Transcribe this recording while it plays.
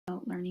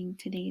morning.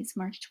 Today is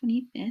March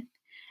 25th.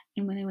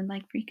 And what I would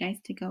like for you guys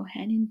to go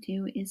ahead and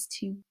do is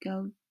to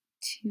go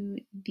to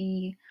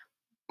the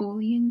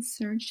Boolean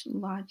search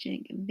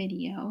logic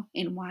video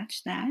and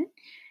watch that.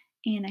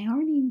 And I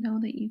already know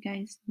that you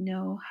guys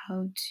know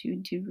how to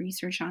do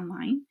research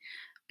online,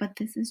 but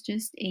this is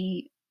just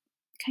a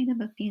kind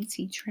of a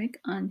fancy trick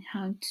on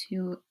how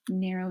to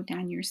narrow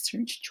down your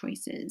search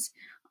choices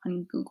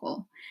on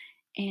Google.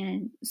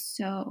 And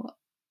so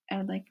I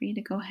would like for you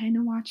to go ahead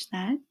and watch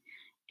that.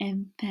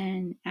 And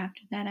then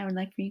after that, I would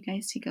like for you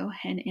guys to go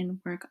ahead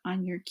and work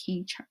on your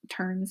key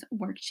terms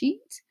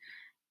worksheet.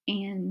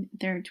 And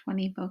there are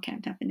 20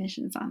 vocab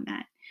definitions on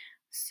that.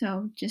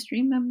 So just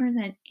remember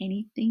that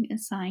anything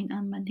assigned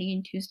on Monday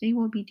and Tuesday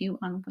will be due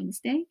on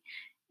Wednesday.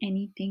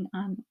 Anything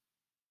on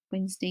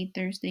Wednesday,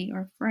 Thursday,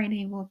 or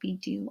Friday will be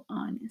due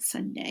on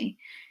Sunday.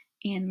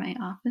 And my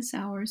office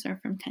hours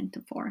are from 10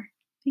 to 4.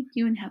 Thank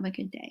you and have a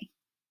good day.